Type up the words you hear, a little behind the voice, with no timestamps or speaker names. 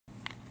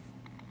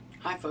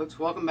Hi folks,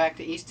 welcome back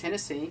to East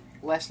Tennessee.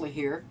 Leslie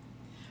here.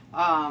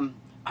 I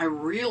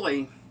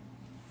really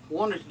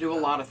wanted to do a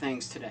lot of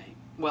things today.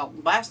 Well,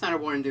 last night I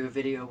wanted to do a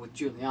video with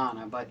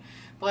Juliana, but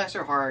bless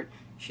her heart,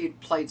 she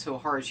played so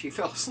hard she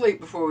fell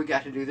asleep before we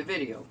got to do the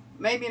video.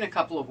 Maybe in a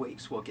couple of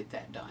weeks we'll get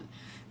that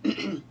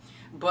done.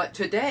 But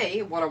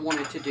today what I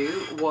wanted to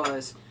do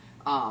was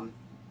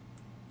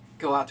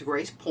go out to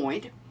Grace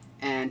Point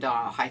and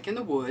hike in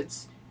the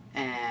woods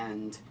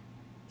and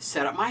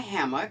set up my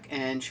hammock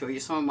and show you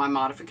some of my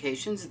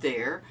modifications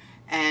there,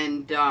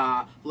 and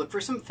look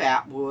for some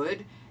fat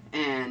wood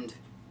and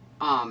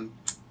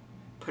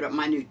put up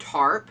my new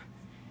tarp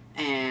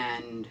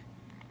and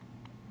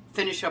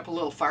finish up a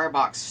little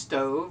firebox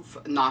stove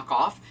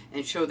knockoff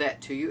and show that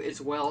to you,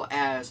 as well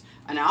as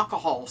an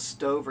alcohol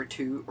stove or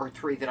 2 or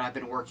 3 that I've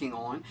been working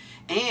on,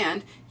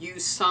 and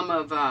use some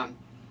of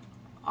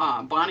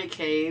Bonnie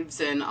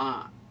Caves and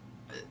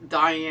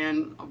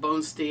Diane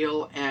Bone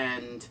Steel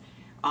and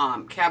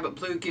Cabot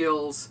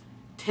Bluegill's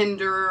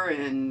tinder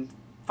and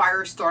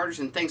fire starters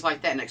and things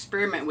like that, and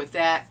experiment with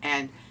that.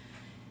 And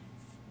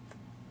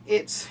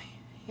it's,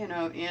 you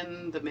know,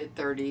 in the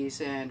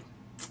mid-30s and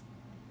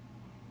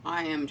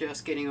I am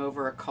just getting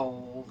over a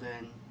cold,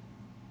 and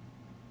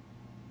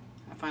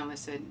I finally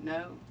said,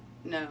 no,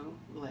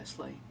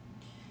 Leslie,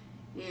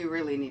 you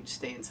really need to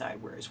stay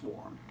inside where it's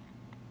warm.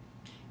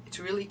 It's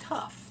really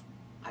tough,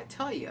 I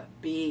tell you,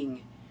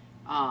 being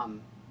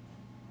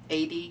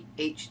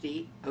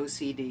ADHD,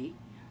 OCD,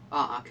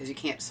 because you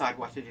can't decide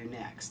what to do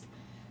next.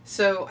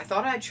 So I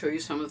thought I'd show you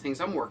some of the things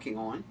I'm working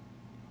on.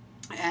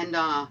 And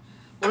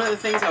one of the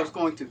things I was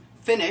going to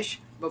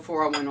finish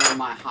before I went on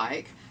my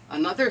hike,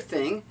 another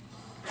thing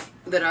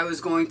that I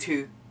was going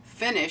to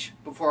finish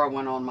before I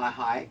went on my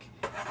hike,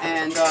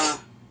 and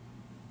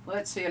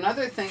let's see,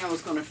 another thing I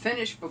was going to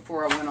finish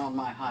before I went on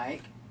my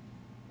hike,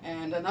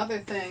 and another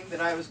thing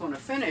that I was going to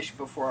finish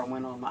before I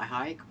went on my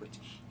hike, which,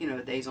 you know,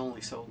 the day's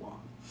only so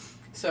long.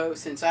 So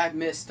since I've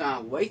missed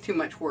way too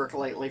much work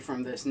lately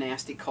from this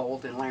nasty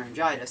cold and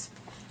laryngitis,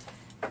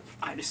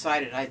 I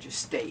decided I'd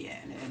just stay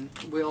in, and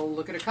we'll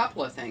look at a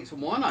couple of things.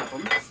 One of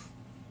them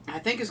I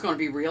think is going to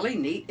be really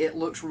neat. It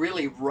looks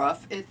really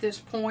rough at this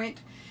point.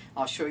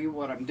 I'll show you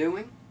what I'm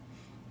doing.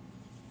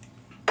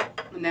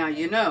 Now,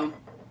 you know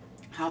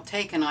how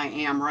taken I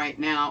am right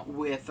now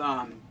with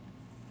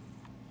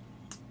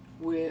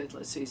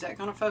let's see, is that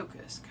going to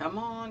focus? Come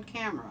on,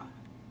 camera.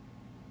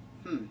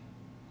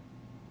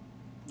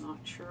 Not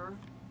sure.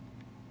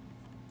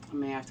 I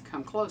may have to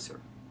come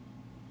closer.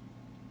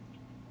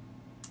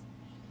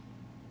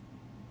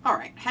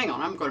 Alright, hang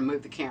on. I'm going to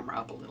move the camera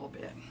up a little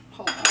bit.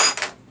 Hold on.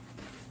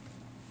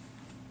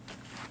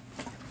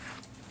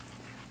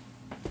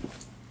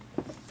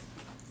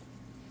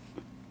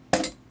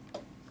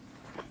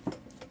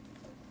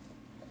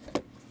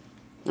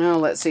 Now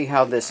let's see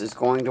how this is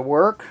going to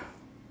work.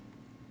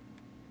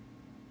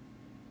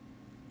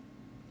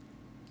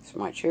 It's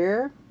my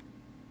chair.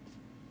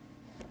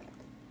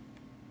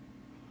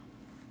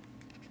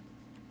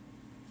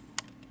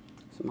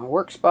 My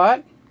work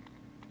spot.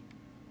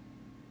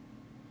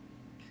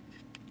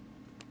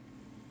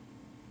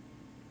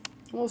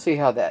 We'll see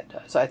how that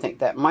does. I think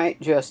that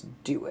might just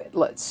do it.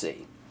 Let's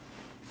see.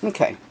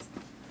 Okay.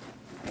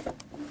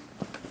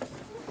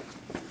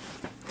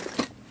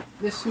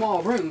 This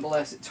small room,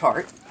 bless its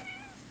heart.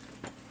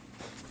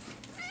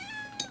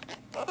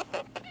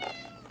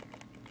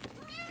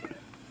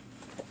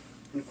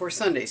 And of course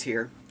Sunday's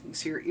here. You can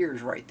see her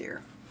ears right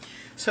there.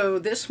 So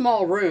this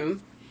small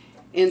room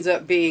ends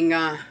up being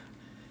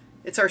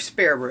it's our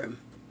spare room,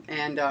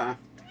 and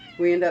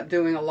we end up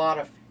doing a lot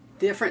of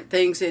different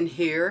things in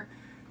here.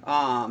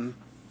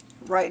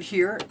 Right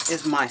here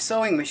is my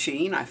sewing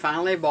machine. I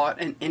finally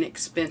bought an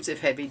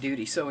inexpensive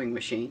heavy-duty sewing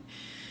machine.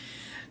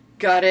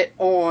 Got it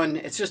on,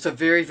 it's just a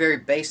very, very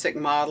basic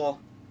model.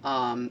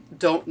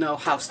 Don't know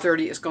how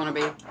sturdy it's going to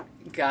be.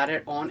 Got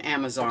it on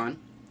Amazon.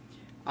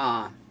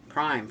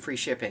 Prime, free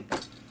shipping.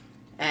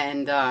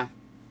 And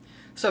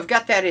so I've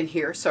got that in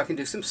here so I can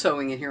do some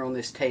sewing in here on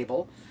this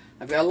table.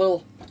 I've got a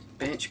little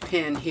bench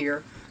pin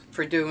here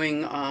for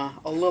doing a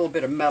little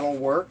bit of metal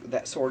work,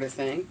 that sort of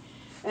thing.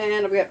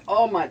 And I've got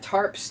all my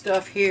tarp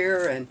stuff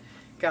here, and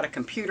got a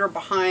computer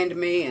behind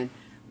me, and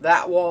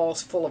that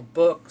wall's full of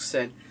books,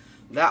 and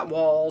that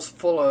wall's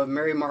full of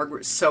Mary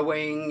Margaret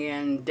sewing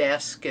and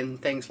desk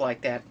and things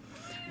like that.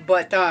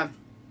 But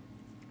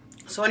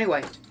so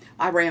anyway,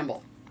 I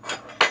ramble.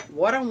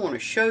 What I want to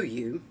show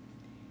you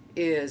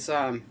is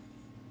an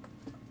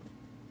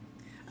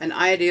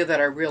idea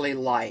that I really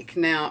like.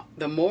 Now,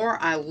 the more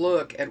I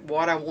look at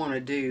what I want to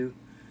do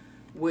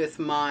with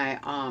my,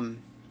 let's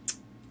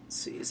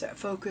see, is that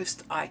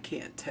focused? I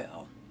can't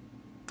tell.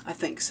 I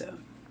think so.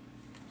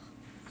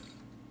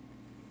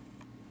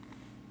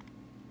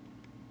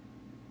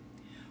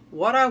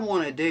 What I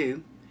want to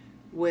do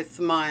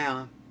with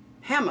my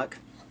hammock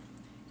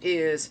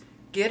is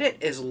get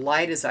it as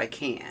light as I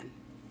can.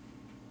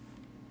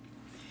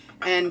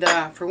 And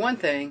for one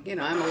thing, you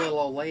know, I'm a little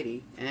old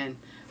lady, and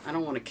I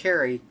don't want to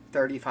carry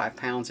 35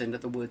 pounds into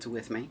the woods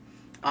with me.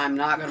 I'm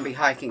not going to be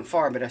hiking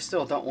far, but I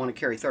still don't want to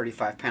carry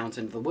 35 pounds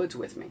into the woods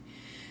with me.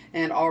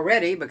 And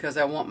already, because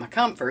I want my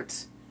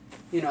comforts,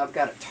 you know, I've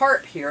got a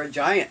tarp here, a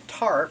giant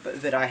tarp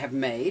that I have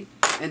made.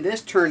 And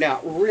this turned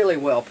out really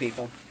well,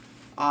 people.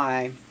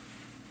 I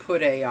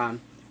put a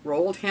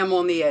rolled hem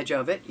on the edge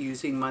of it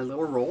using my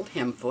little rolled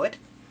hem foot.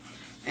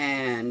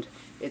 And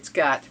it's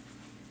got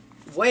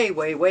way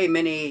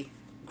many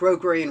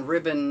grosgrain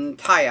ribbon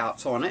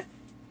tie-outs on it.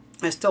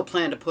 I still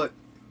plan to put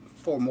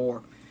 4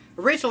 more.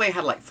 Originally I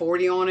had like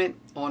 40 on it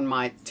on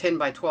my 10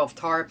 by 12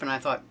 tarp, and I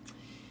thought,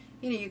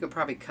 you know, you could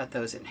probably cut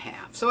those in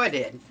half. So I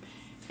did.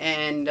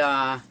 And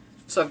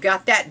so I've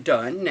got that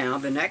done. Now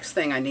the next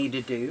thing I need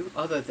to do,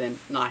 other than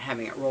not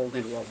having it rolled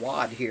into a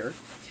wad here,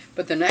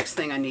 but the next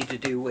thing I need to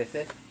do with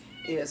it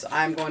is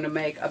I'm going to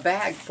make a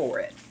bag for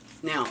it.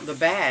 Now the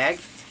bag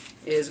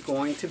is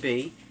going to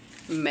be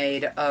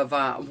made of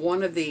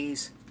one of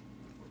these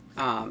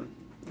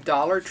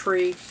Dollar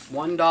Tree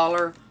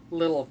 $1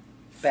 little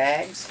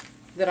bags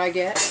that I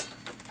get,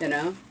 you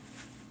know,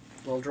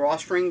 little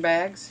drawstring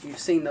bags. You've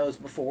seen those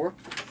before.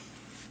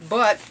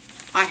 But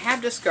I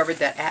have discovered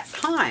that at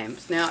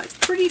times, now it's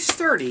pretty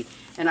sturdy,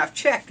 and I've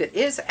checked, it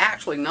is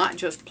actually not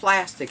just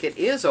plastic, it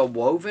is a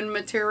woven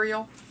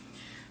material.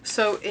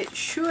 So it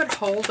should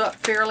hold up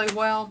fairly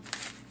well.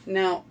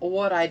 Now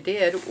what I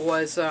did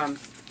was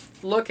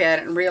look at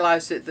it and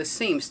realize that the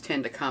seams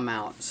tend to come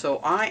out. So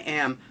I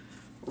am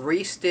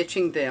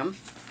restitching them.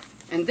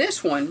 And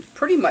this one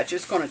pretty much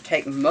is going to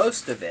take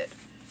most of it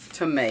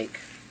to make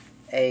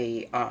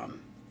a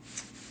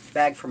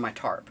bag for my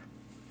tarp.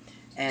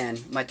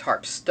 And my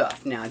tarp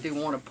stuff. Now I do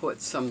want to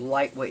put some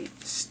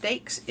lightweight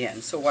stakes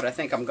in. So what I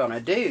think I'm going to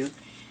do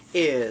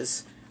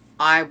is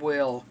I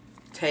will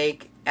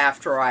take,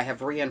 after I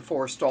have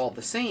reinforced all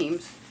the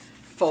seams,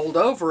 fold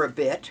over a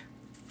bit,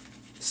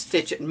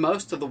 stitch it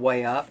most of the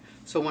way up,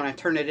 so when I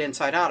turn it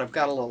inside out, I've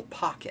got a little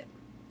pocket.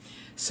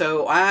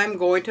 So I'm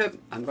going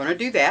to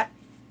do that,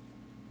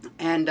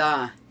 and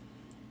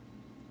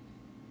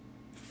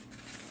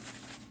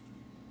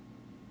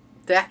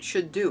that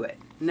should do it.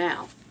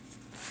 Now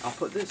I'll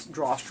put this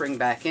drawstring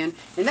back in,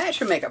 and that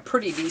should make a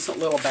pretty decent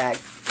little bag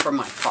for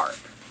my tarp.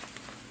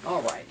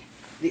 All right.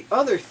 The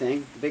other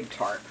thing, big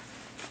tarp.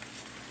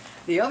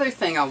 The other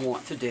thing I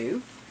want to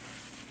do,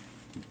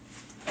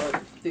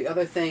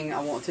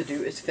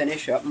 is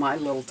finish up my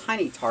little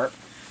tiny tarp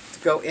to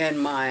go in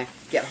my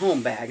get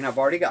home bag. And I've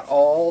already got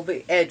all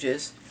the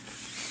edges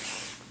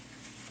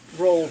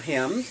rolled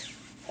hems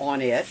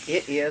on it.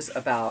 It is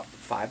about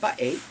 5 by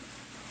 8.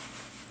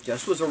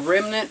 Just was a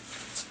remnant.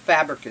 This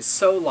fabric is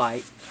so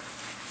light.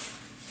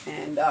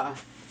 And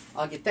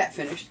I'll get that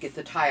finished, get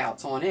the tie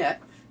outs on it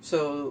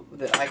so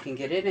that I can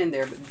get it in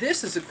there. But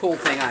this is a cool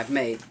thing I've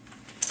made.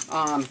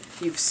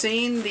 You've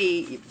seen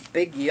the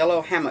big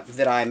yellow hammock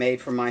that I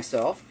made for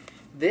myself.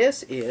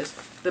 This is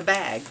the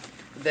bag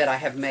that I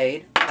have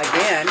made,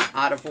 again,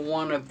 out of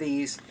one of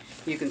these.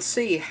 You can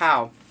see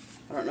how,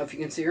 I don't know if you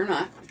can see or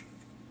not,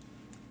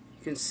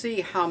 you can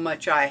see how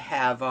much I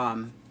have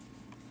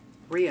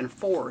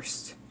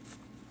reinforced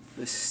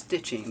the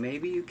stitching.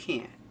 Maybe you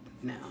can't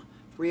now.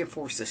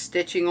 Reinforce the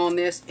stitching on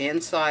this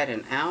inside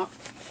and out.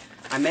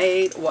 I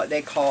made what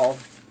they call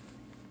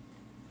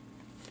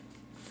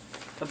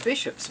a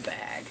bishop's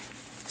bag.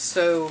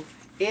 So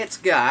it's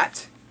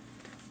got,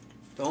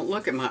 don't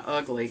look at my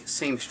ugly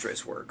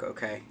seamstress work,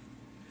 okay?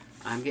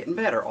 I'm getting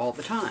better all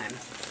the time.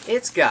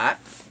 It's got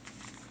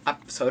a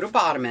sewed a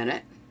bottom in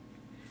it,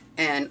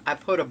 and I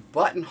put a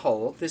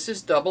buttonhole. This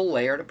is double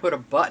layered. I put a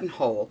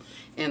buttonhole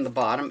in the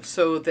bottom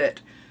so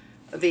that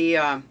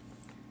the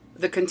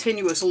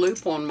continuous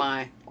loop on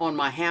my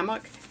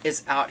hammock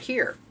is out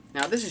here.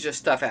 Now this is just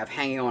stuff I have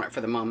hanging on it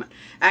for the moment.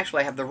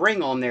 Actually I have the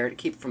ring on there to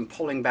keep from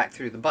pulling back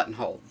through the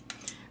buttonhole.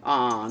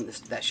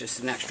 That's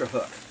just an extra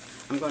hook.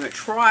 I'm going to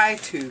try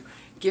to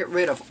get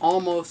rid of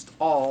almost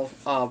all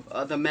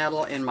of the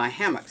metal in my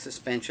hammock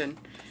suspension.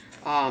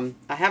 I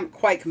haven't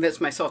quite convinced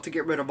myself to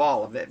get rid of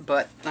all of it,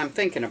 but I'm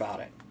thinking about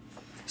it.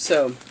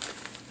 So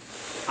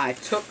I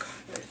took,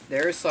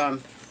 there's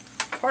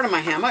part of my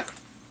hammock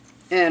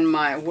and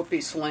my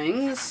whoopee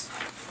slings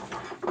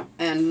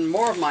and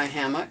more of my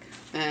hammock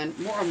and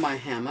more of my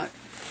hammock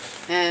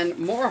and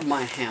more of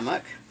my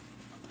hammock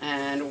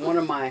and one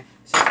of my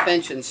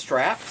suspension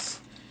straps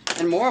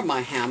and more of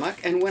my hammock.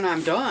 And when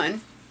I'm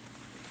done,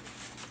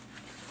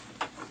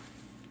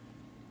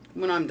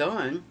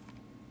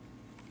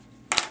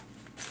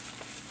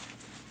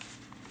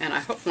 and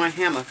I hook my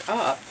hammock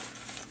up,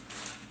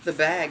 the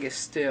bag is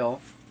still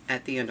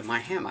at the end of my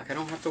hammock. I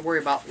don't have to worry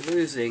about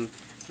losing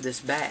this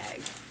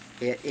bag.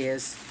 It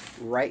is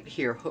right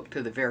here hooked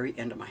to the very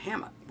end of my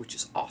hammock, which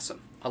is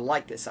awesome. I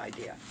like this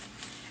idea.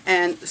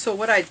 And so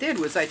what I did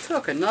was I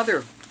took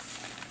another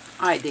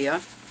idea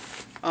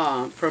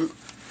from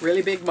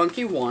Really Big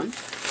Monkey 1,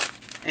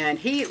 and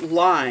he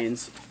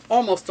lines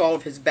almost all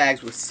of his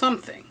bags with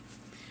something.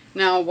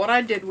 Now what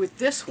I did with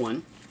this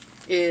one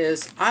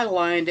is I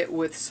lined it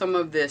with some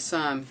of this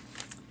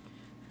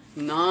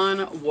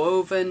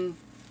non-woven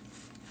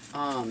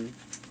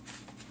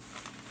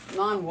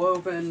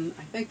non-woven.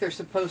 I think they're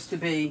supposed to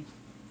be,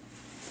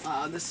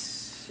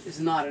 this is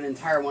not an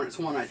entire one, it's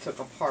one I took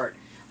apart.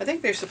 I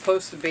think they're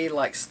supposed to be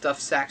like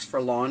stuffed sacks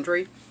for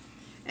laundry.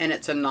 And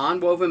it's a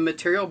non-woven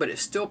material, but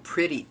it's still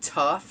pretty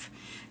tough.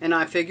 And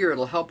I figure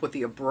it'll help with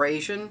the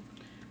abrasion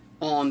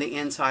on the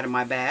inside of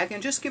my bag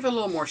and just give it a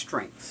little more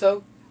strength.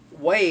 So,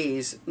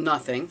 weighs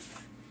nothing.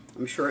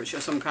 I'm sure it's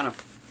just some kind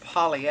of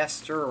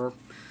polyester or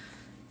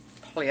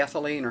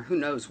polyethylene or who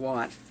knows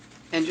what.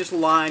 And just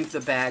lined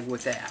the bag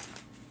with that.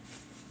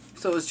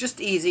 So it was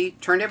just easy.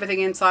 Turned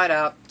everything inside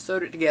out,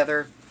 sewed it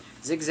together,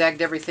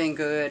 zigzagged everything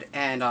good,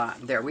 and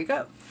there we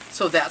go.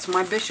 So that's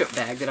my bishop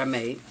bag that I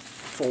made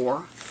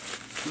for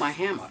my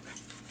hammock.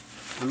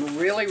 I'm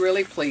really,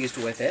 really pleased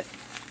with it.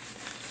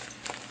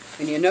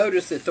 And you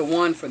notice that the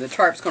one for the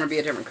tarp is going to be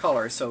a different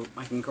color, so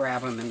I can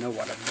grab them and know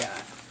what I've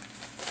got.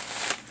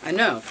 I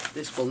know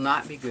this will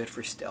not be good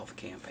for stealth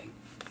camping.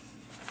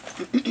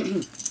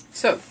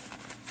 So,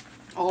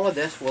 all of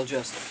this we'll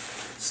just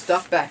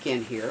stuff back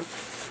in here.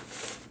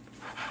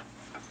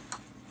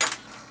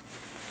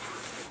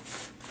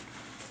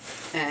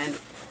 And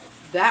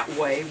that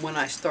way, when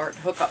I start to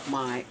hook up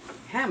my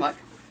hammock,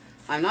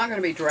 I'm not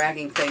going to be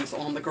dragging things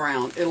on the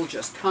ground. It'll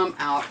just come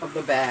out of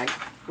the bag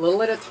a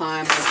little at a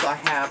time once I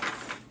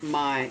have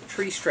my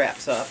tree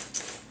straps up,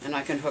 and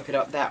I can hook it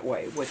up that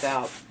way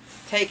without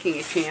taking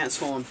a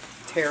chance on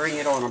tearing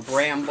it on a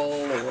bramble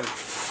or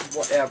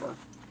whatever.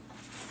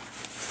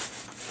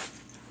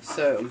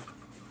 So,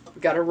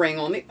 got a ring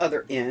on the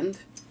other end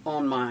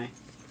on my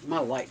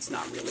light's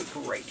not really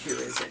great here,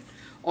 is it?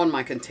 On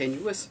my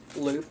continuous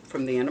loop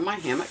from the end of my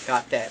hammock,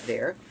 got that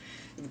there.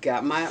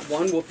 Got my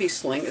one whoopee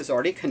sling is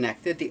already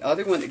connected. The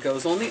other one that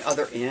goes on the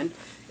other end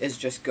is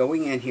just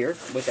going in here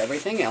with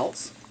everything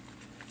else.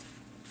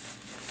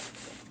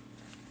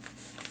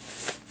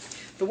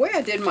 The way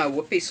I did my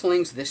whoopee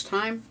slings this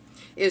time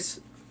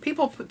is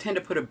people tend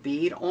to put a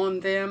bead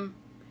on them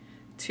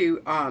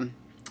to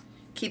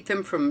keep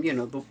them from, you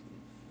know, the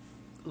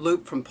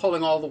loop from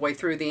pulling all the way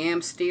through the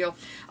am steel.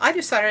 I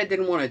decided I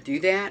didn't want to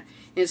do that.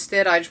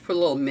 Instead, I just put a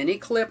little mini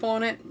clip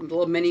on it, a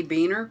little mini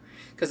beaner,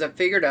 because I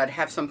figured I'd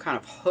have some kind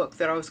of hook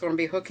that I was going to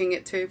be hooking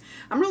it to.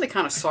 I'm really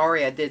kind of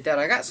sorry I did that.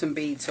 I got some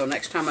beads, so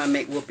next time I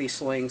make whoopee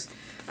slings,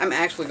 I'm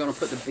actually going to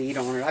put the bead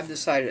on it. I've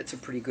decided it's a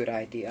pretty good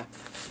idea.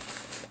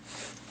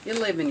 You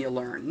live and you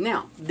learn.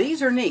 Now,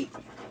 these are neat.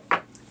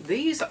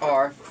 These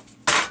are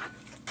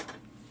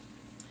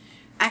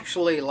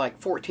actually like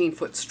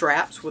 14-foot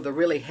straps with a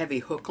really heavy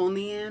hook on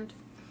the end.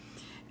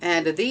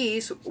 And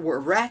these were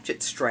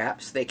ratchet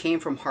straps. They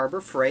came from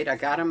Harbor Freight. I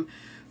got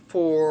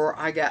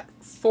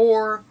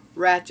 4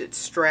 ratchet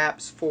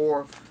straps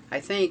for,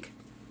 I think,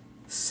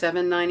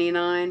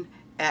 $7.99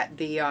 at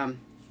the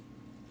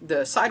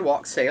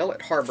sidewalk sale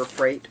at Harbor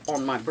Freight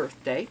on my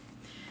birthday.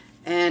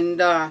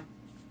 And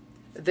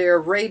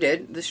they're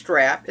rated, the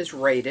strap is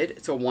rated,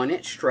 it's a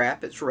 1-inch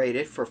strap, it's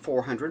rated for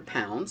 400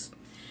 pounds.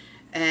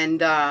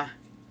 And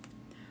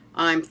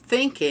I'm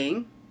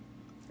thinking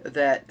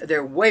that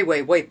they're way,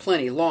 way, way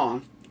plenty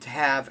long to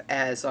have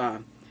as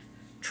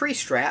tree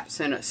straps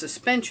and a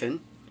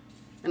suspension.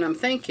 And I'm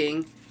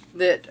thinking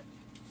that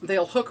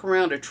they'll hook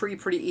around a tree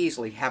pretty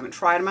easily. Haven't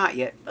tried them out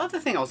yet. The other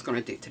thing I was going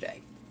to do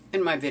today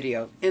in my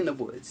video in the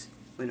woods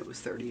when it was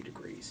 30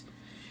 degrees.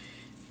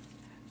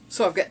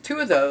 So I've got 2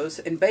 of those,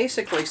 and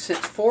basically since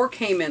 4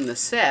 came in the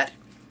set,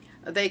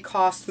 they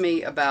cost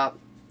me about,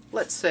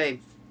 let's say,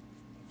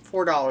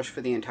 $4 for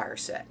the entire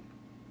set.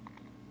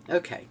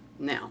 Okay,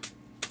 now,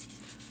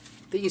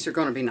 these are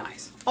going to be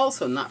nice.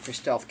 Also not for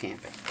stealth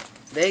camping.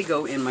 They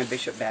go in my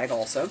bishop bag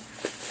also.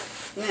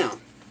 Now,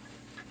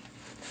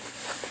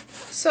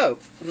 so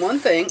one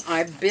thing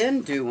I've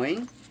been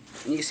doing,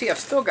 and you see I've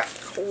still got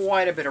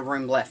quite a bit of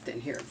room left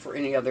in here for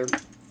any other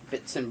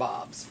bits and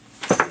bobs.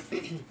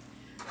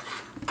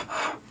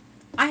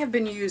 I have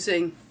been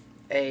using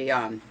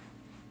a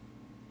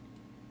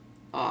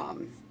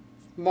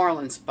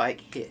marlin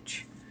spike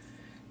hitch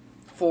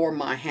for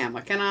my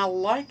hammock, and I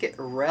like it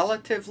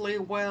relatively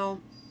well,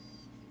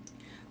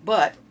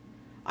 but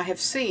I have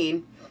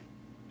seen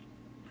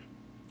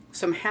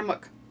some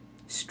hammock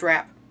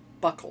strap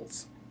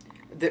buckles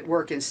that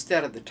work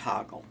instead of the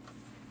toggle.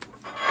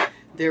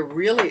 They're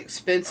really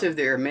expensive.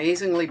 They're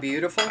amazingly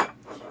beautiful,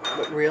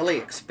 but really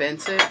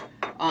expensive.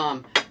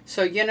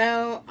 So, you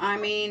know, I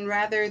mean,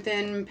 rather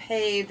than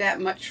pay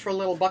that much for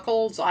little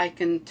buckles, I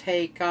can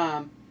take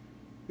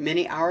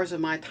many hours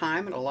of my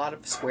time and a lot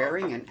of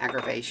swearing and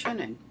aggravation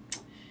and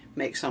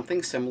make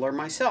something similar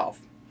myself.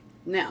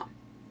 Now,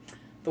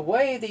 the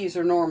way these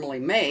are normally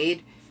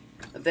made,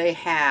 they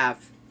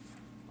have,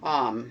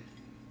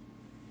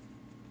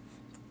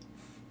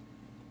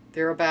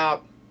 they're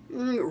about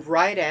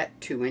right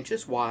at 2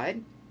 inches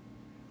wide,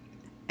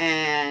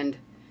 and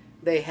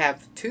they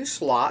have 2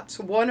 slots,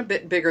 one a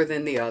bit bigger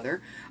than the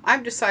other.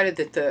 I've decided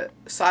that the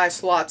size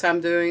slots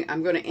I'm doing,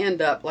 I'm going to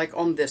end up like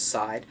on this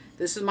side.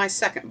 This is my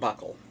second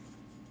buckle,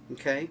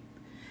 okay?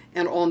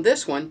 And on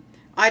this one,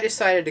 I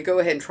decided to go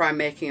ahead and try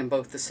making them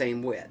both the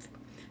same width.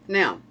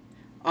 Now,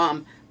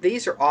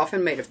 These are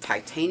often made of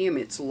titanium.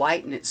 It's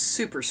light and it's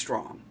super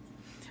strong.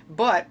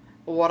 But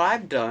what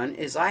I've done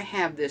is I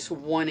have this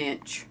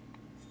 1-inch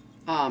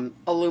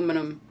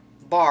aluminum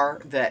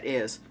bar that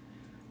is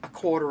a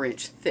 1/4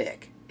 inch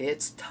thick.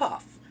 It's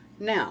tough.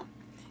 Now,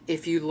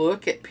 if you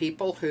look at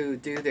people who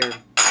do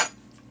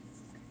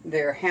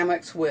their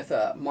hammocks with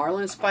a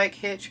marlin spike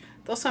hitch,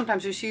 they'll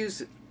sometimes just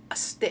use a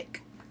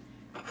stick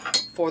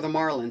for the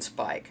marlin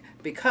spike,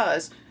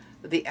 because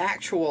the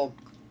actual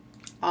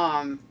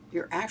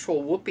your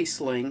actual whoopee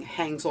sling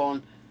hangs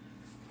on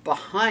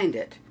behind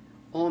it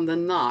on the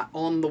knot,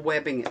 on the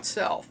webbing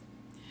itself.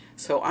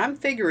 So I'm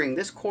figuring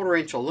this 1/4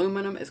 inch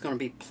aluminum is going to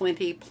be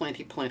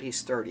plenty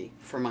sturdy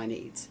for my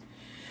needs.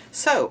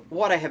 So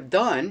what I have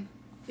done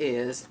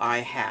is I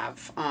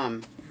have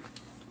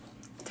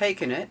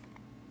taken it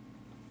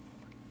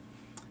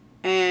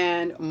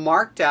and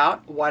marked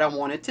out what I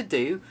wanted to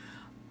do.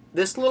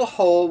 This little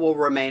hole will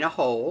remain a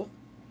hole.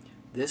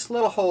 This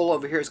little hole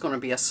over here is going to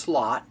be a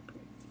slot.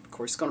 Of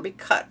course, it's going to be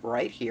cut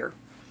right here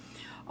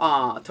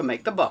to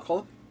make the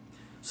buckle.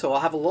 So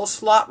I'll have a little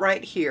slot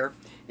right here.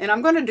 And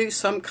I'm going to do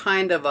some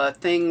kind of a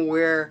thing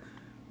where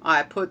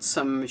I put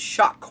some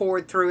shock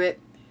cord through it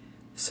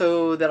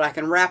so that I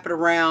can wrap it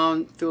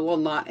around through a little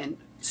knot and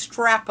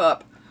strap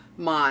up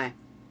my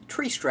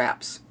tree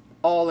straps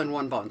all in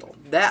one bundle.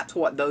 That's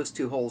what those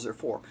 2 holes are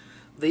for.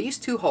 These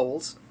 2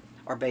 holes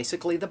are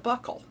basically the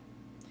buckle.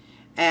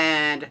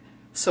 And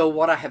so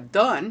what I have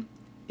done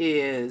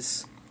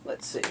is,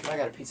 let's see, I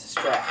got a piece of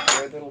strap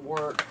here that'll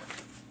work.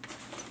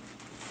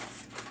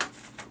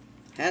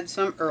 Had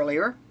some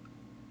earlier.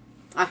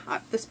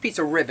 This piece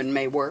of ribbon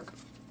may work.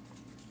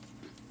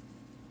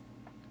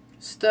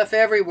 Stuff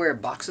everywhere,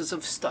 boxes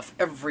of stuff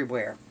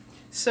everywhere.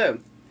 So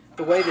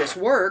the way this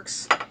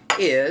works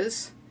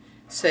is,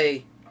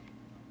 say,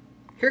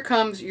 here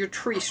comes your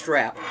tree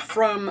strap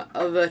from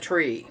the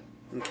tree,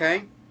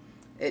 okay?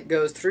 It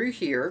goes through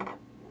here,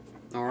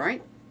 all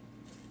right,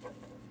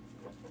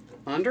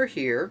 under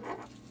here,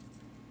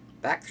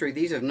 back through.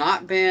 These have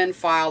not been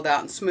filed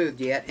out and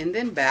smoothed yet, and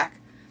then back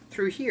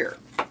through here,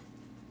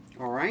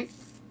 all right?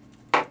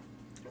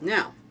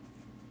 Now,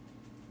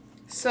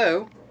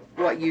 so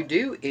what you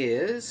do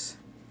is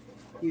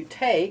you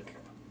take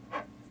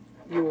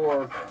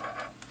your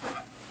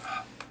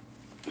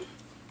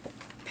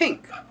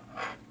pink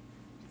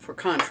for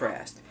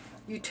contrast.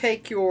 You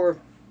take your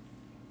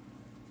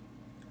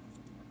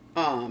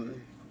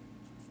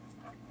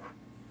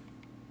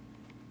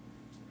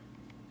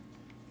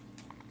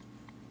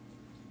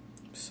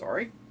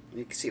sorry,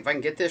 you can see if I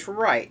can get this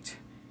right.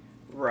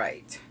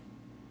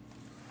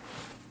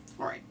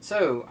 Alright,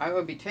 so I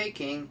will be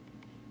taking,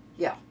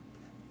 yeah,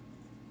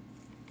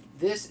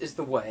 this is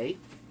the way,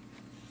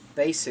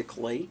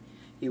 basically,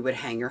 you would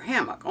hang your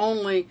hammock.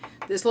 Only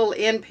this little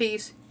end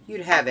piece,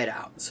 you'd have it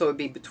out. So it would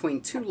be between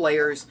 2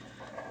 layers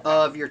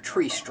of your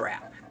tree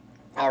strap.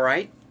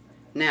 Alright,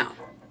 now,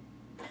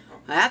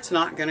 that's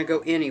not going to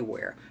go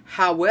anywhere.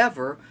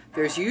 However,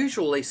 there's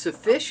usually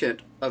sufficient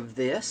of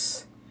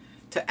this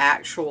to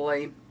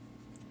actually,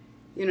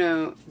 you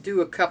know, do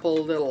a couple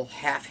little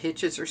half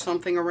hitches or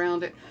something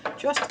around it,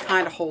 just to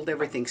kind of hold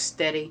everything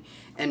steady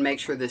and make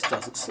sure this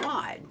doesn't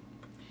slide.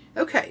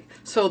 Okay,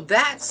 so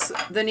that's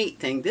the neat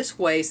thing. This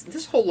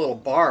whole little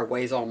bar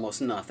weighs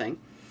almost nothing,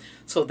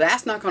 so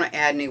that's not going to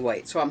add any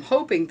weight. So I'm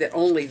hoping that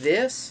only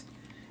this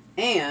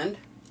and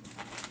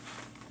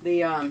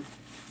the, I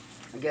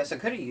guess I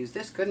could have used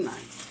this, couldn't I?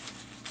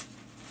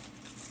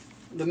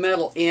 The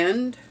metal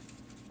end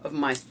of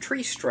my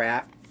tree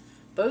strap,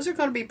 those are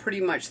going to be pretty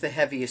much the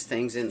heaviest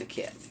things in the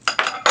kit.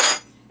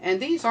 And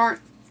these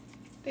aren't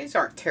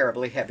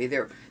terribly heavy.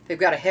 They've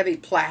got a heavy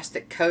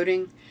plastic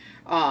coating.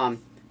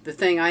 The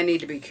thing I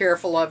need to be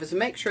careful of is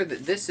make sure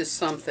that this is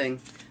something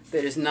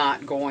that is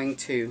not going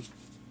to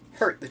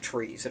hurt the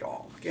trees at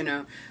all. You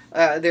know,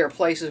 there are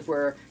places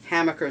where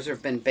hammockers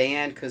have been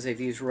banned because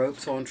they've used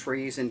ropes on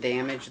trees and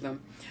damaged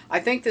them. I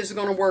think this is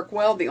going to work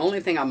well. The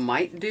only thing I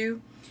might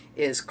do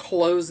is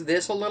close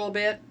this a little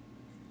bit,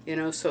 you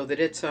know, so that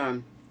it's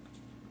going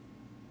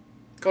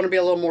to be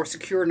a little more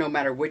secure no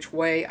matter which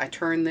way I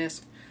turn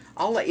this.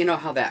 I'll let you know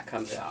how that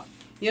comes out.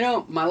 You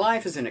know, my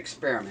life is an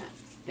experiment.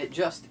 It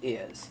just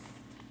is.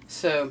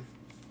 So,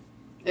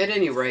 at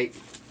any rate,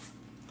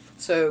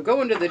 so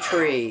go into the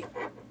tree.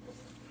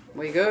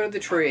 We go to the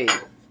tree.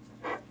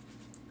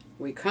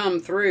 We come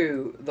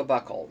through the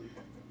buckle.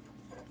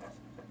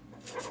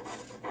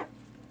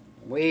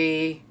 Do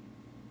we?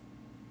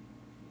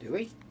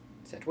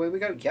 Is that the way we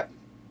go? Yep.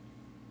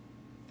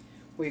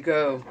 We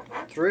go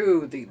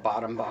through the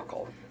bottom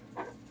buckle.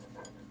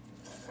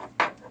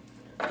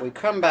 We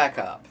come back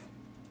up.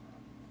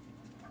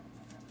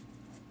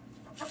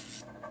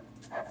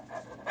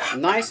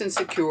 Nice and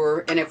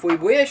secure, and if we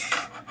wish,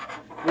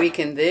 we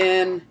can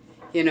then,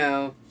 you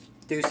know,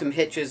 do some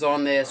hitches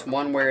on this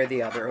one way or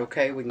the other,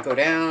 okay? We can go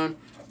down,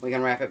 we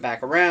can wrap it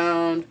back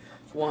around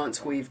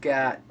once we've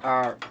got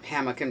our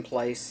hammock in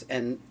place,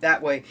 and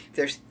that way, if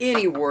there's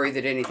any worry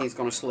that anything's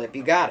going to slip,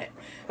 you got it.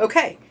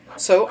 Okay,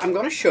 so I'm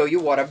going to show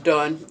you what I've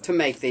done to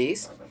make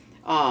these.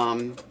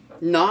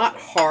 Not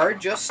hard,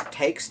 just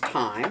takes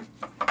time.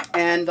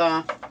 And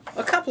a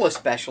couple of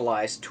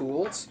specialized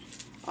tools.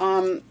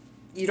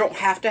 You don't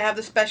have to have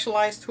the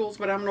specialized tools,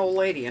 but I'm an old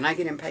lady and I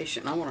get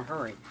impatient and I want to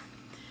hurry.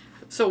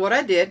 So what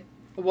I did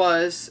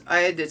was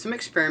I did some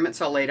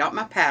experiments. I laid out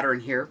my pattern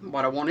here,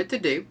 what I wanted to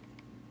do.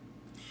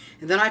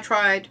 And then I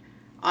tried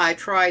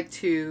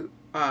to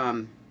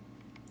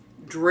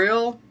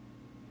drill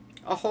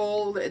a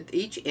hole at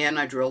each end.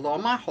 I drilled all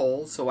my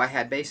holes, so I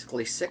had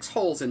basically 6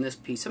 holes in this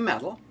piece of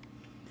metal.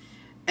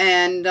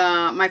 And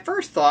my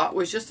first thought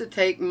was just to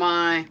take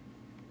my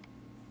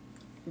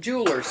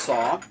jeweler's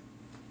saw.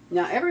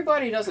 Now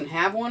everybody doesn't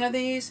have one of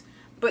these,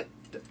 but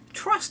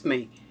trust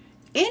me,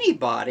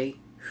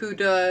 anybody who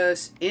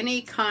does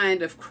any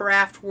kind of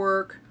craft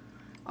work,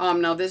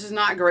 now this is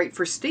not great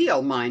for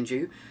steel, mind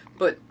you,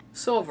 but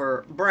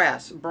silver,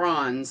 brass,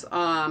 bronze,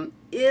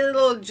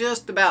 it'll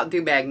just about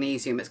do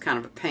magnesium. It's kind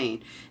of a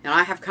pain. And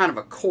I have kind of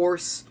a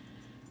coarse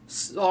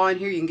saw in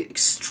here. You can get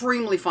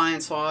extremely fine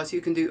saws.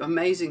 You can do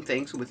amazing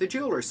things with a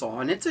jeweler's saw,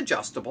 and it's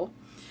adjustable.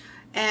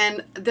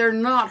 And they're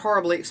not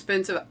horribly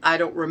expensive. I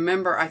don't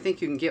remember. I think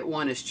you can get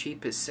one as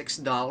cheap as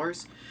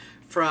 $6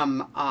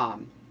 from,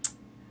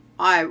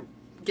 I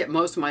get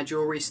most of my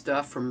jewelry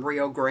stuff from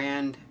Rio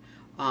Grande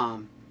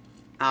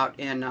out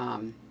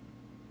in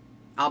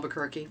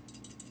Albuquerque,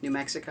 New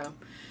Mexico.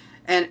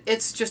 And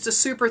it's just a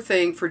super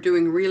thing for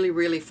doing really,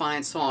 really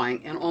fine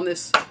sawing. And on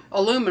this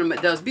aluminum,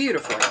 it does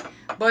beautifully.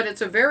 But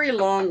it's a very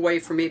long way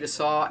for me to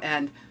saw.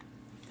 And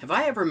have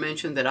I ever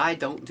mentioned that I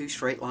don't do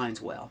straight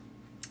lines well?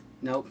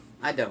 Nope,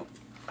 I don't.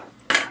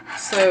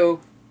 So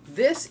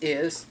this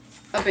is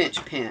a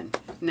bench pen.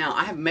 Now,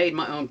 I have made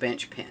my own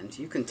bench pens.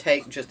 You can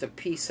take just a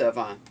piece of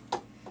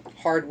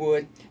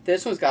hardwood.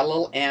 This one's got a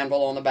little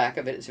anvil on the back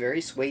of it. It's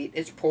very sweet.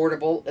 It's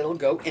portable. It'll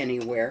go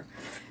anywhere.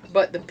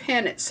 But the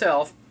pen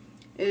itself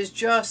is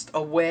just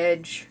a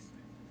wedge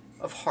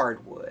of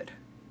hardwood.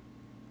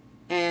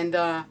 And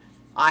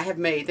I have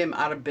made them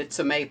out of bits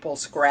of maple,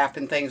 scrap,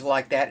 and things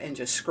like that, and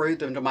just screwed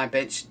them to my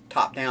bench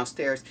top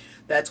downstairs.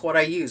 That's what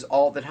I use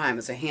all the time.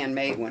 It's a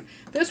handmade one.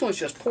 This one's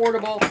just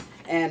portable,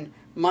 and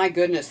my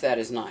goodness, that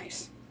is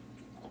nice.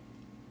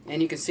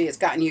 And you can see it's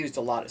gotten used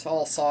a lot. It's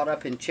all sawed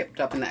up and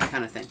chipped up and that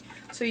kind of thing.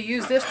 So you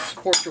use this to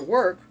support your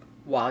work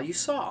while you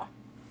saw.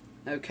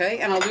 Okay,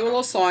 and I'll do a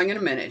little sawing in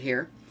a minute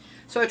here.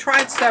 So I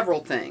tried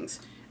several things.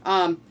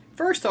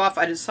 First off,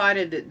 I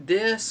decided that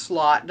this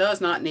slot does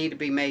not need to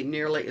be made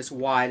nearly as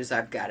wide as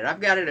I've got it.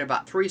 I've got it at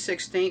about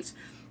 3/16.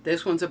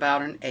 This one's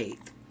about 1/8.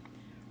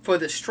 For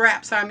the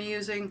straps I'm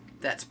using,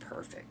 that's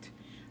perfect.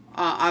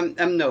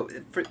 No,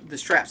 for the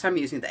straps I'm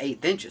using, the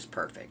 1/8 inch is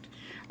perfect.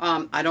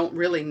 I don't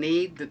really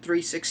need the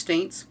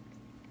 3/16.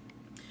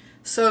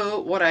 So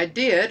what I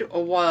did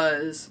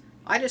was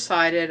I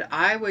decided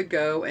I would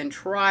go and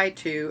try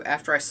to,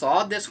 after I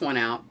sawed this one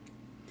out,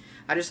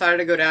 I decided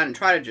to go down and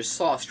try to just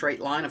saw a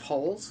straight line of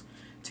holes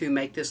to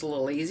make this a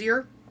little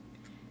easier.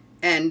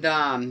 And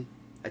I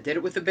did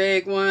it with the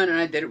big one and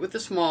I did it with the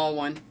small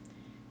one.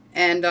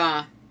 And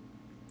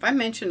if I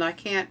mentioned I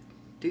can't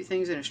do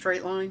things in a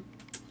straight line,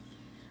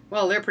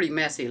 well, they're pretty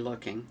messy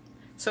looking.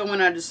 So when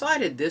I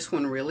decided this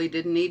one really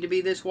didn't need to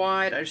be this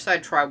wide, I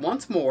decided to try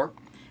once more.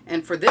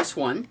 And for this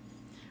one,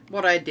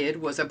 what I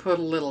did was I put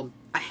a little,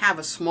 I have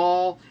a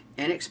small,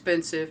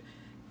 inexpensive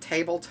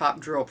tabletop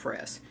drill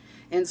press.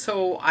 And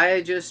so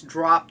I just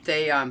dropped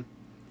a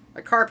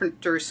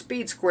carpenter's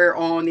speed square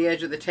on the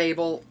edge of the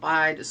table.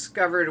 I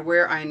discovered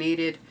where I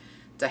needed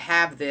to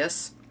have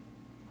this,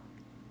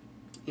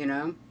 you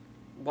know,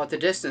 what the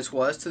distance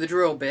was to the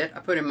drill bit. I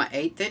put in my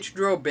 1/8 inch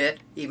drill bit,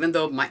 even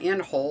though my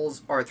end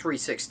holes are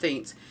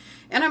 3/16.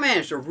 And I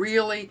managed a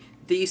really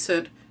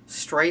decent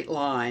straight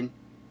line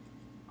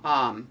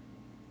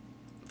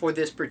for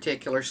this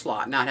particular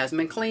slot. Now, it hasn't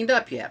been cleaned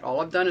up yet.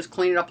 All I've done is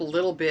clean it up a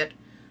little bit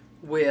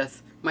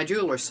with my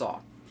jeweler's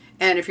saw.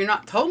 And if you're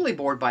not totally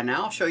bored by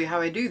now, I'll show you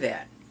how I do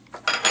that.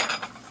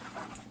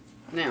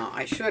 Now,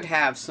 I should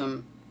have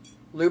some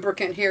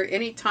lubricant here.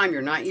 Anytime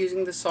you're not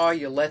using the saw,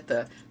 you let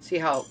the, see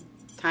how,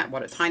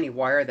 what a tiny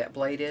wire that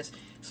blade is?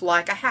 It's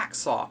like a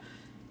hacksaw.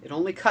 It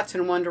only cuts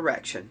in one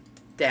direction,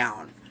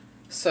 down.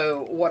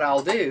 So what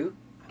I'll do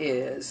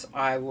is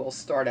I will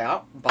start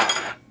out by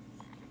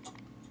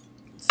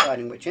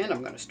deciding which end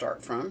I'm going to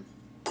start from.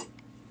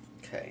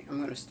 Okay, I'm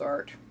going to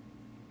start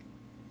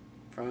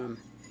from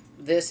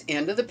this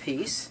end of the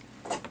piece.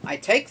 I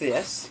take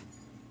this,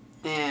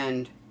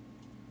 and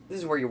this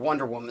is where your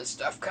Wonder Woman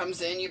stuff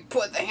comes in. You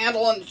put the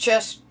handle on the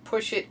chest,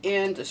 push it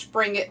in to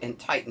spring it, and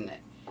tighten it.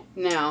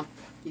 Now,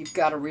 you've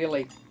got a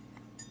really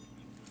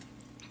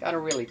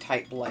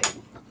tight blade.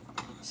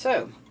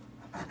 So,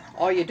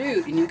 all you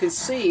do, and you can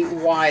see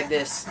why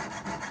this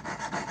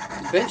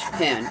bench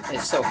pen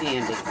is so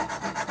handy.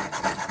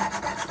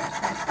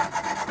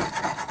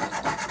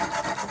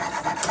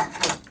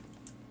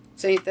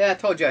 See, I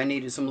told you I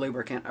needed some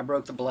lubricant. I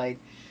broke the blade.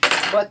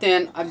 But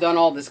then I've done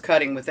all this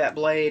cutting with that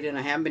blade and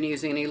I haven't been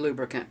using any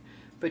lubricant.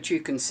 But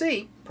you can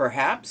see,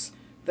 perhaps,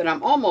 that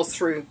I'm almost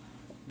through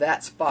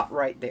that spot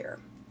right there.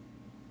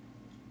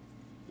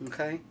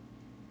 Okay?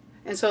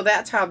 And so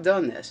that's how I've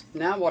done this.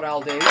 Now what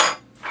I'll do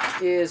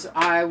is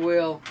I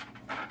will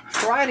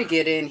try to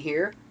get in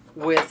here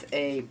with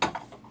a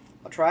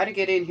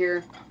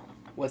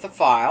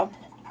file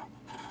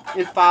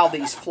and file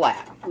these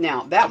flat.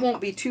 Now that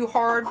won't be too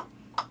hard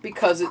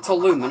because it's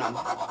aluminum.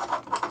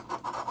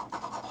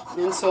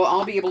 And so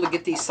I'll be able to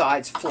get these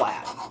sides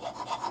flat.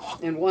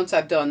 And once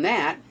I've done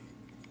that,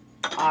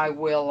 I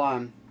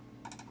will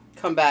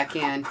come back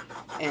in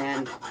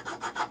and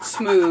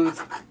smooth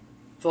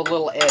the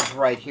little edge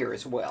right here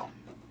as well.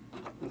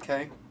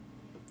 Okay?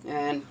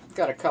 And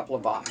got a couple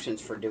of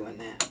options for doing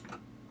that.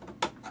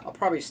 I'll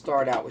probably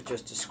start out with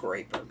just a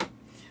scraper.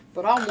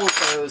 But I'll want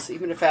those,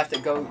 even if I have to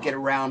go get a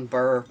round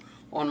burr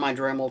on my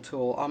Dremel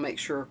tool, I'll make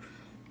sure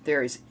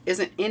there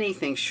isn't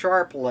anything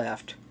sharp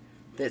left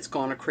that's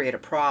going to create a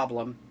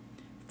problem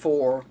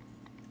for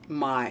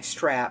my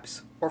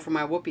straps or for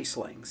my whoopee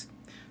slings.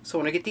 So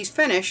when I get these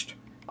finished,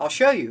 I'll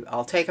show you.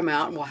 I'll take them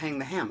out and we'll hang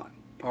the hammock.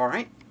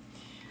 Alright?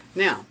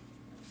 Now,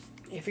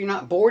 if you're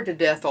not bored to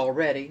death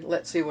already,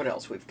 let's see what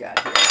else we've got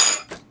here.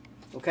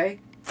 Okay?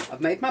 I've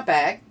made my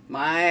bag,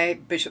 my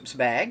bishop's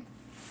bag.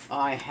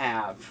 I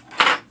have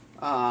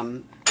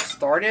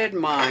started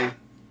my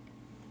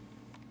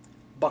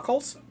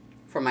buckles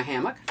for my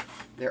hammock.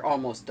 They're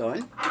almost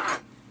done.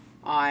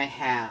 I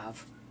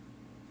have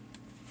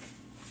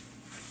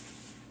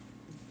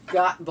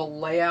got the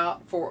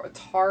layout for a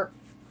tarp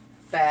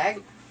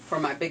bag for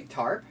my big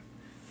tarp.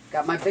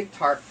 Got my big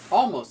tarp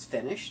almost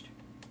finished.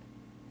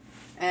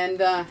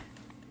 And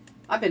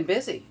I've been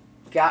busy.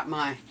 Got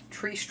my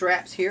tree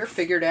straps here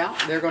figured out.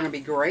 They're going to be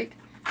great.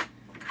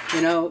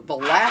 You know, the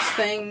last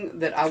thing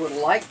that I would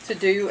like to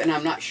do, and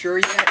I'm not sure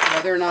yet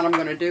whether or not I'm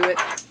going to do it,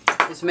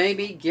 is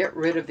maybe get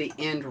rid of the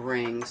end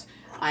rings.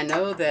 I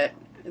know that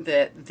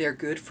they're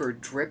good for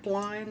drip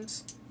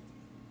lines,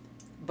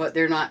 but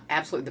they're not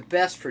absolutely the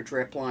best for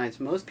drip lines.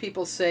 Most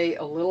people say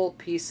a little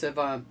piece of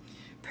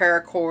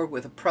paracord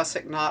with a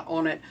prusik knot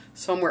on it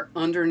somewhere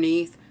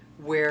underneath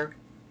where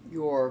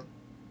your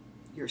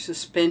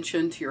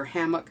suspension to your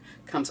hammock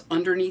comes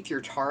underneath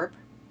your tarp.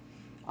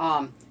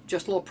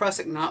 Just a little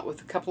prusik knot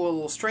with a couple of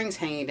little strings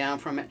hanging down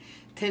from it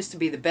tends to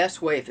be the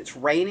best way if it's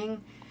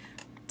raining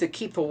to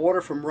keep the water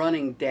from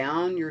running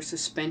down your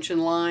suspension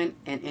line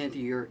and into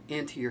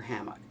your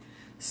hammock.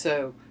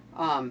 So,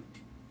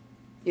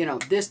 you know,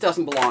 this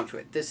doesn't belong to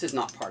it. This is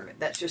not part of it.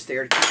 That's just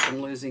there to keep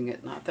from losing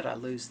it. Not that I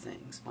lose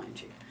things,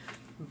 mind you.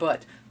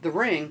 But the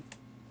ring,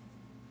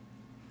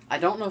 I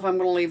don't know if I'm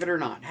going to leave it or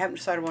not. I haven't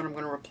decided what I'm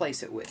going to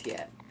replace it with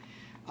yet.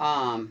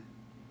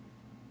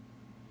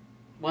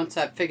 Once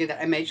I've figured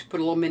that, I may just put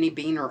a little mini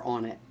beaner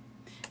on it,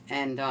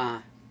 and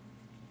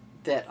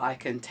that I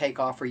can take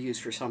off or use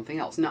for something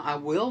else. Now I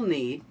will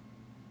need,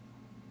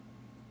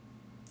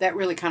 that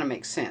really kind of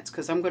makes sense,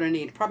 because I'm going to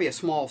need probably a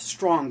small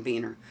strong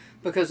beaner,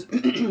 because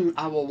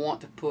I will want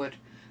to put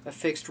a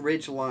fixed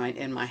ridge line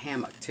in my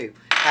hammock too.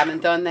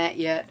 Haven't done that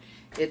yet.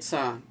 It's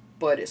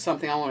but it's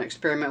something I want to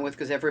experiment with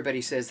because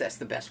everybody says that's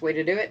the best way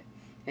to do it.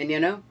 And you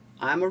know,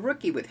 I'm a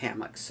rookie with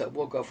hammocks, so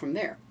we'll go from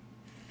there.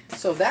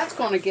 So that's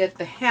going to get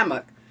the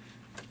hammock.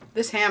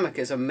 This hammock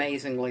is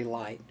amazingly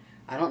light.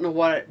 I don't know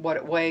what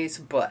it weighs,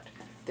 but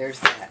there's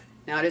that.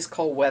 Now it is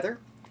cold weather,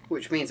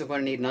 which means I'm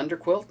going to need an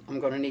underquilt. I'm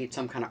going to need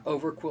some kind of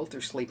overquilt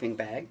or sleeping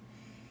bag.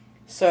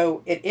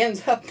 So it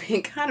ends up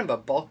being kind of a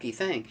bulky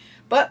thing.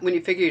 But when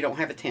you figure you don't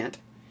have a tent,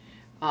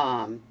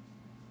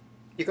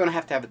 you're going to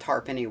have a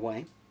tarp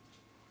anyway.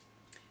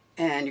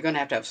 And you're going to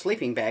have a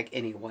sleeping bag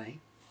anyway.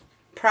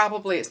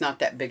 Probably it's not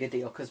that big a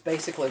deal because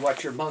basically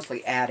what you're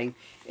mostly adding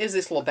is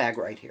this little bag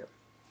right here.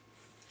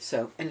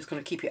 So, and it's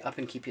going to keep you up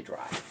and keep you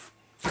dry.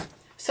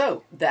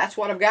 So that's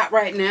what I've got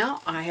right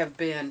now. I have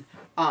been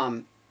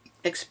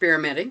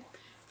experimenting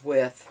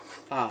with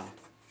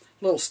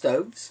little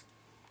stoves.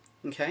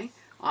 Okay,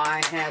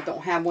 I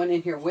don't have one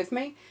in here with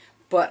me,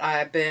 but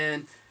I've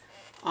been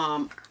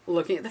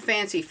looking at the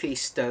Fancy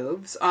Feast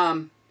stoves.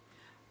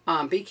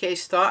 BK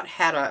Stott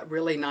had a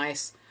really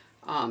nice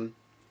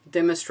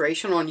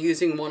demonstration on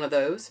using one of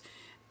those,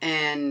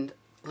 and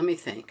let me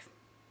think.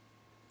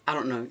 I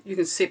don't know. You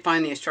can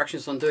find the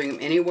instructions on doing them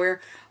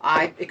anywhere.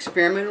 I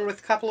experimented with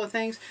a couple of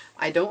things.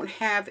 I don't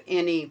have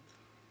any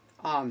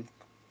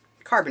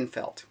carbon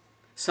felt.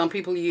 Some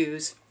people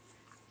use,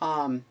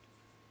 you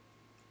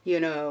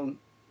know,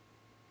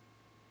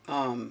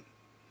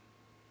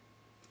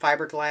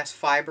 fiberglass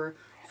fiber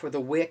for the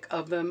wick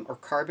of them, or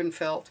carbon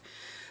felt.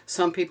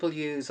 Some people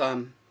use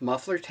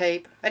muffler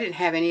tape. I didn't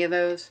have any of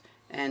those,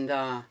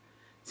 and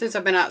since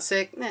I've been out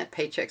sick,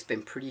 paycheck's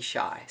been pretty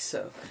shy,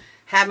 so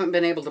haven't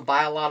been able to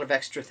buy a lot of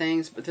extra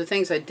things. But the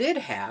things I did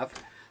have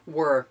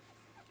were,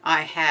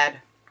 I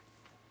had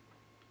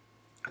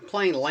a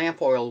plain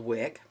lamp oil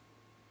wick,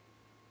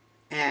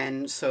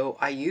 and so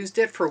I used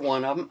it for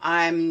one of them.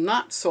 I'm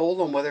not sold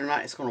on whether or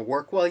not it's going to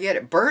work well yet.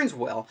 It burns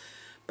well,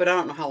 but I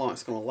don't know how long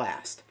it's going to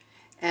last.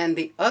 And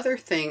the other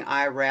thing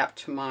I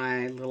wrapped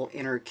my little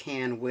inner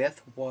can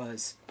with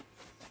was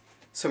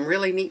some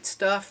really neat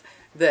stuff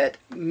that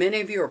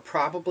many of you are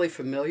probably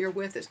familiar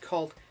with. It's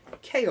called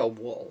K.O.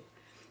 wool.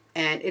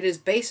 And it is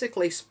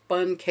basically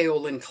spun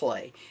kaolin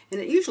clay.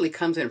 And it usually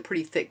comes in a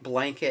pretty thick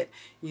blanket.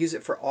 Use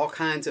it for all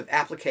kinds of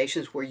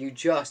applications where you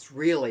just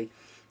really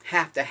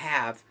have to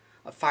have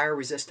a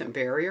fire-resistant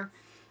barrier.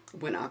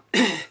 When I,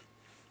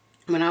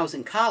 when I was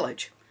in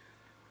college,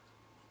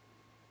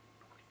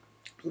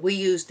 we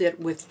used it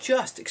with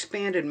just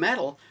expanded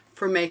metal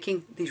for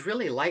making these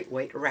really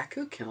lightweight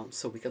raku kilns.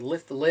 So we could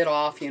lift the lid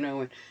off, you know,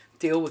 and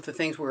deal with the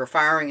things we were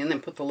firing and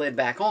then put the lid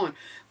back on,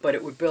 but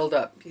it would build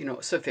up, you know,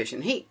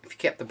 sufficient heat. If you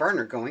kept the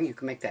burner going, you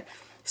could make that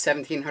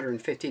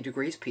 1750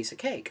 degrees piece of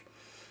cake.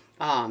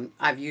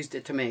 I've used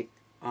it to make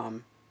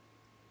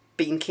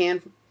bean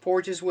can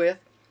forges with.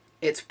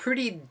 It's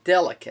pretty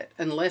delicate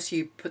unless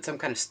you put some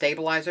kind of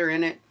stabilizer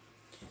in it.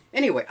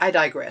 Anyway, I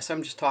digress.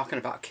 I'm just talking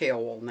about kale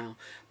wool now.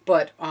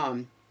 But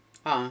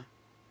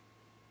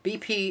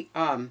BP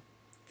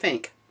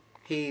Fink,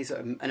 he's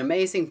an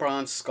amazing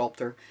bronze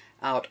sculptor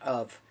out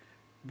of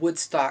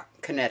Woodstock,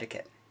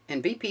 Connecticut.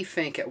 And BP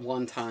Fink at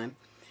one time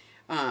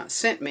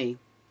sent me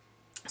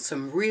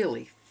some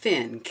really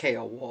thin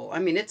kale wool. I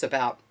mean, it's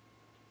about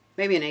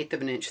maybe 1/8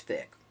 of an inch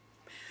thick.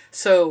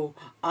 So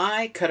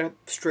I cut a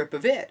strip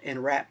of it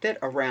and wrapped it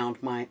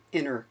around my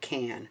inner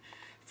can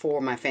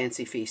for my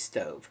Fancy Feast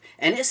stove.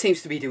 And it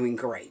seems to be doing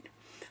great.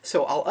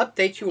 So I'll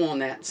update you on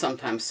that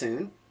sometime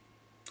soon.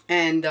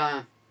 And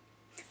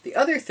the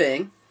other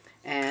thing,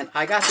 and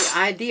I got the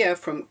idea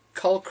from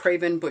Cull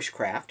Craven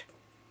Bushcraft,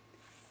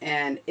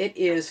 and it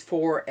is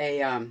for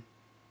a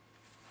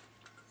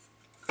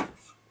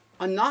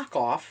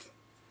knockoff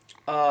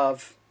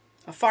of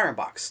a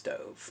firebox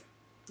stove.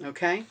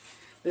 Okay,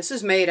 this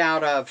is made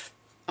out of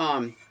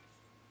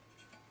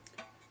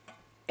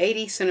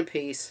 80 cent a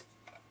piece,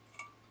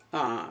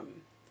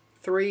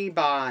 3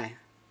 by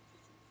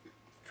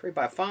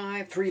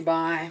 5, 3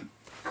 by.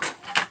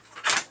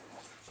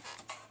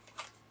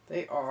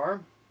 They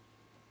are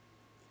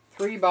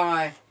 3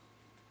 by.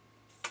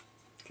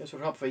 Guess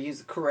would help if I use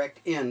the correct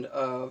end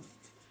of.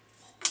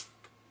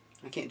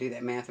 I can't do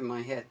that math in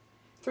my head.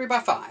 3 by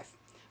 5.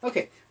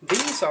 Okay,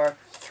 these are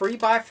 3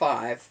 by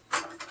 5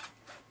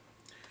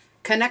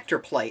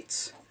 connector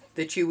plates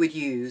that you would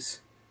use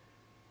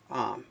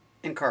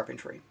in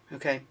carpentry.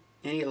 Okay,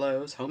 any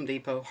Lowe's, Home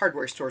Depot,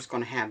 hardware store is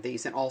going to have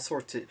these in all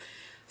sorts of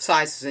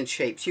sizes and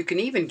shapes. You can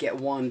even get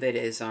one that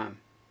is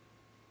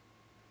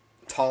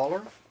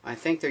taller. I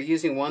think they're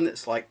using one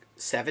that's like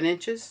 7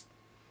 inches.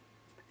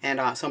 And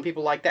some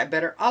people like that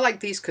better. I like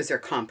these because they're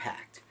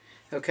compact.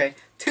 Okay,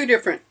 two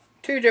different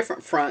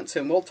fronts,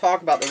 and we'll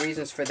talk about the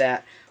reasons for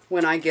that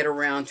when I get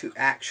around to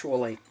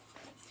actually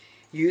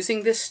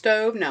using this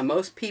stove. Now,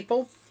 most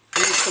people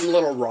use some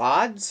little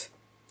rods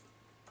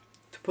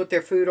to put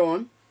their food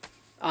on.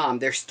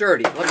 They're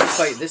sturdy. Let me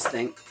tell you, this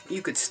thing,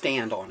 you could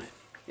stand on it.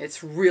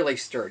 It's really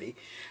sturdy.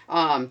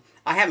 I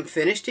haven't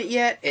finished it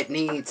yet. It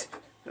needs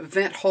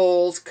vent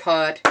holes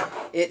cut.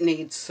 It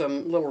needs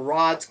some little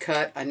rods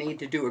cut. I need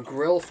to do a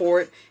grill for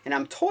it. And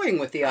I'm toying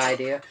with the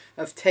idea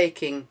of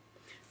taking,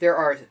 there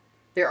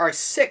are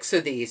 6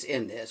 of these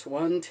in this.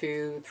 1,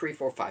 2, 3,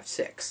 4, 5,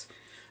 6.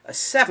 A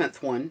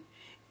 7th one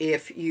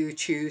if you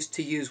choose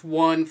to use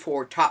one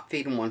for top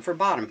feed and one for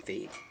bottom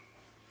feed.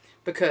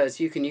 Because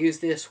you can use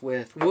this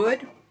with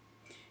wood.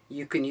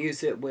 You can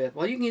use it with,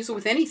 well, you can use it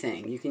with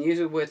anything. You can use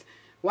it with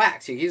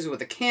wax. You can use it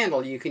with a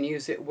candle. You can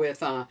use it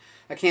with a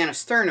can of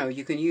Sterno.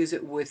 You can use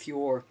it with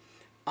your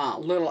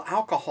little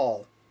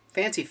alcohol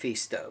Fancy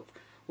Feast stove.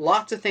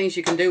 Lots of things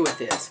you can do with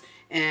this.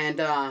 And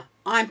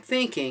I'm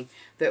thinking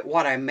that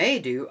what I may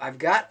do, I've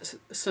got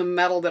some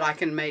metal that I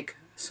can make,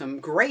 some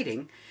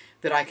grating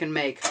that I can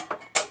make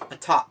a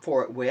top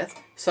for it with.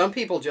 Some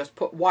people just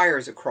put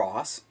wires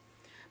across.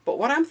 But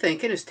what I'm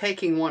thinking is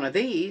taking one of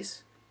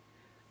these,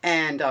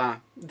 and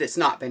that's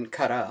not been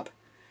cut up,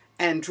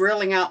 and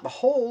drilling out the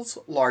holes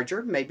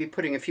larger, maybe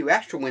putting a few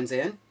extra ones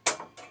in,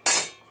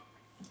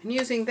 and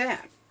using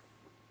that.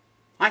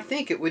 I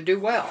think it would do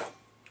well.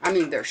 I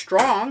mean, they're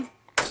strong.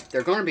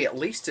 They're going to be at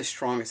least as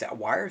strong as that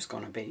wire is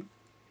going to be.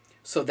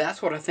 So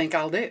that's what I think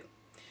I'll do.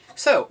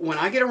 So when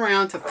I get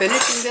around to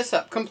finishing this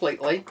up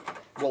completely,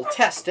 we'll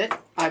test it.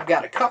 I've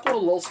got a couple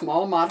of little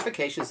small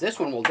modifications. This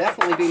one will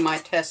definitely be my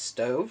test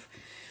stove.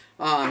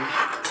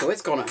 So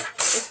it's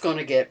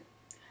gonna get,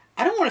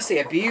 I don't want to say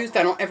abused.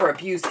 I don't ever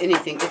abuse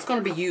anything. It's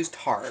going to be used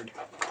hard.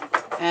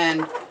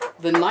 And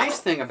the nice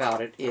thing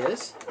about it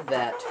is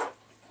that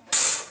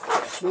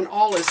when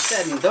all is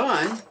said and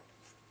done,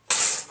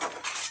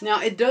 now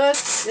it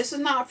does, this is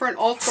not for an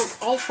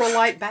ultra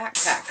light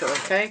backpacker,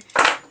 okay?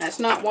 That's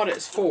not what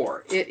it's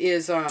for. It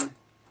is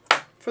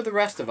for the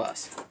rest of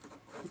us,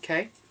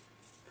 okay?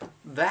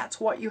 That's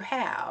what you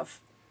have.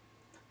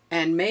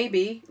 And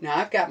maybe, now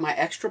I've got my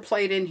extra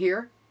plate in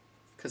here,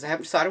 because I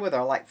haven't decided whether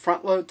I like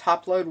front load,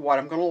 top load, what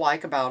I'm going to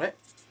like about it.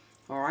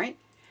 Alright?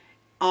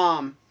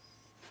 And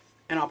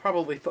I'll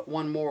probably put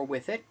one more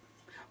with it.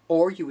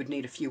 Or you would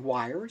need a few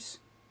wires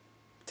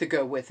to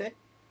go with it.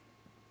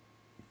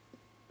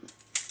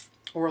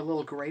 Or a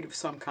little grate of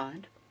some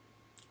kind.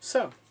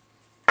 So,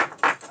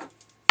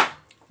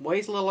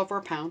 weighs a little over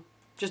a pound.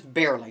 Just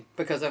barely,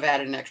 because I've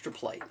added an extra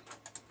plate.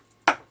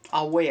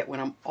 I'll weigh it when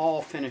I'm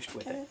all finished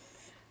with it.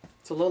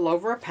 It's a little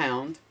over 1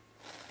 pound,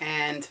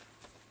 and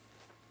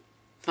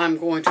I'm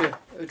going to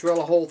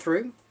drill a hole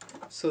through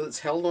so it's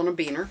held on a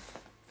beaner.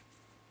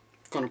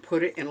 Going to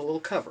put it in a little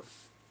cover.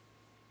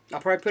 I'll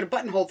probably put a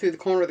buttonhole through the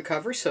corner of the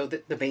cover so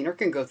that the beaner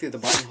can go through the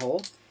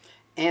buttonhole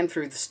and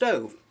through the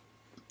stove.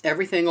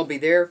 Everything will be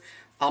there.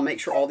 I'll make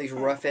sure all these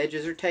rough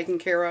edges are taken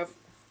care of.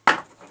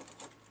 I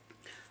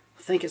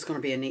think it's going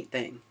to be a neat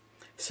thing.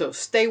 So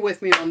stay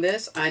with me on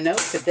this. I know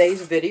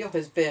today's video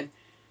has been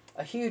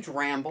a huge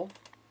ramble.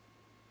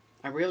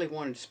 I really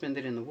wanted to spend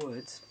it in the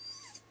woods.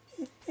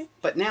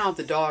 But now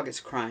the dog is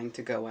crying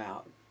to go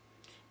out.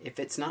 If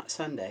it's not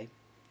Sunday,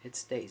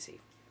 it's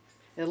Daisy.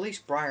 At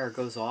least Briar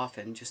goes off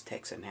and just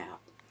takes a nap.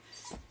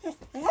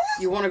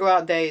 You want to go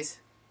out, Daisy?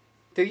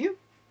 Do you?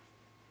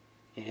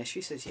 Yeah,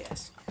 she says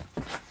yes.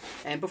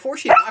 And before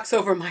she knocks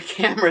over my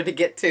camera to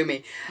get to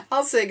me,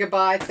 I'll say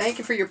goodbye. Thank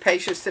you for your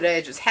patience today.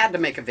 I just had to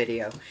make a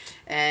video.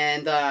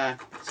 And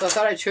so I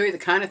thought I'd show you the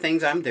kind of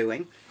things I'm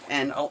doing.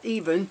 And I'll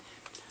even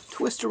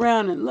twist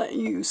around and let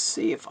you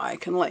see if I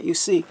can let you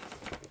see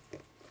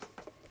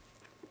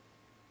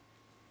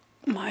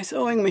my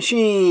sewing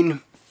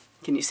machine.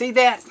 Can you see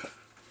that?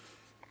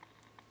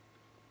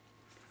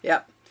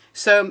 Yep.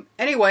 So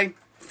anyway,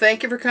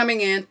 thank you for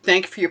coming in.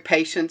 Thank you for your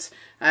patience.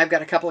 I've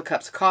got a couple of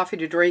cups of coffee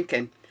to drink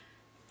and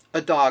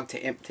a dog to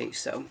empty.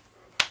 So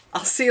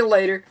I'll see you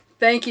later.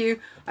 Thank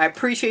you. I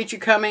appreciate you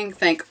coming.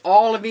 Thank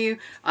all of you.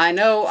 I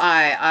know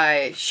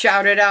I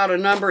shouted out a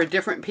number of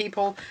different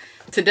people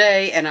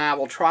today, and I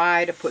will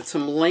try to put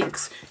some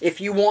links. If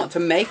you want to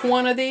make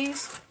one of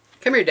these,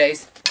 come here,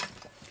 Daisy.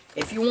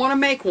 If you want to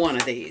make one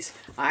of these,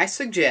 I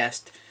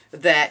suggest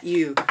that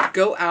you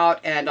go out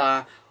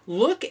and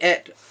look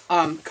at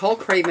Cole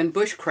Craven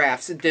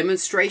Bushcraft's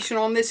demonstration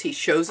on this. He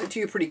shows it to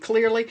you pretty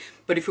clearly.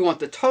 But if you want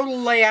the total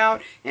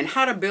layout and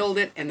how to build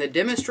it and the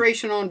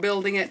demonstration on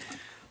building it,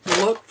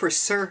 look for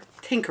Sir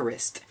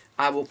Tinkerist.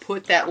 I will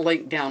put that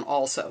link down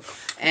also.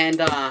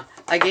 And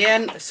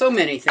again, so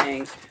many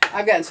things.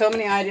 I've gotten so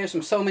many ideas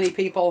from so many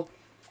people.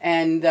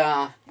 And,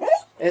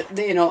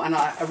 you know, and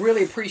I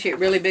really appreciate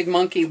Really Big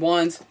Monkey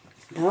One's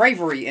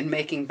bravery in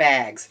making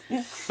bags.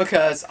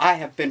 Because I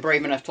have been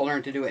brave enough to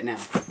learn to do it now.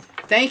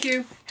 Thank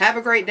you. Have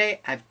a great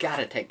day. I've got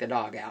to take the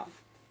dog out.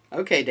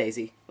 Okay,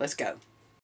 Daisy, let's go.